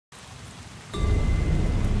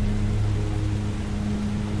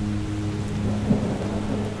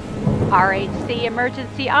RHC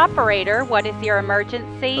emergency operator, what is your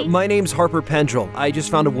emergency? My name's Harper Pendrell. I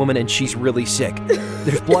just found a woman and she's really sick.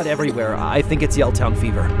 There's blood everywhere. I think it's Yelltown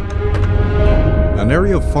fever. An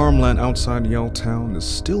area of farmland outside Yelltown is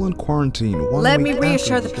still in quarantine. Let me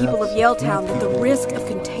reassure the people of Yelltown that the risk of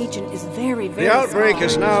contagion is very, very The outbreak small.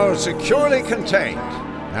 is now securely contained,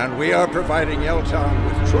 and we are providing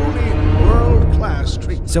Yelltown with truly world-class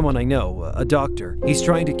treatment. Someone I know, a doctor. He's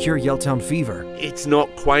trying to cure Yelltown fever. It's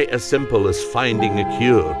not quite as simple as finding a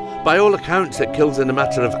cure. By all accounts, it kills in a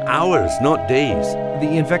matter of hours, not days.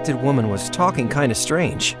 The infected woman was talking kind of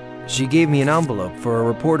strange. She gave me an envelope for a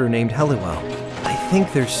reporter named Helliwell. I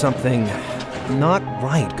think there's something not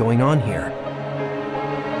right going on here.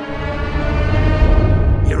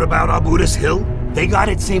 Hear about Arbutus Hill? They got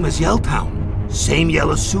it same as Yelltown. Same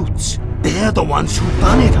yellow suits. They're the ones who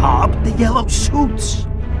done it, Harp. The yellow suits.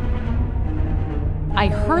 I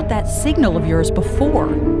heard that signal of yours before,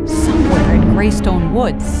 somewhere in Greystone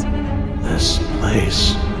Woods. This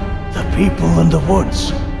place, the people in the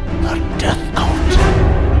woods, the death cult.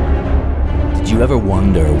 Did you ever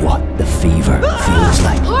wonder what the fever feels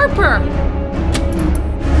like? Harper!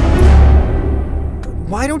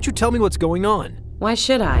 Why don't you tell me what's going on? Why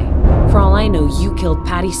should I? For all I know, you killed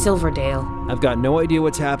Patty Silverdale. I've got no idea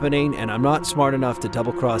what's happening, and I'm not smart enough to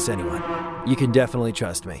double-cross anyone. You can definitely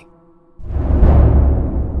trust me.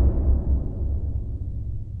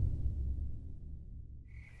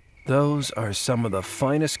 Those are some of the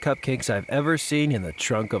finest cupcakes I've ever seen in the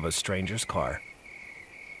trunk of a stranger's car.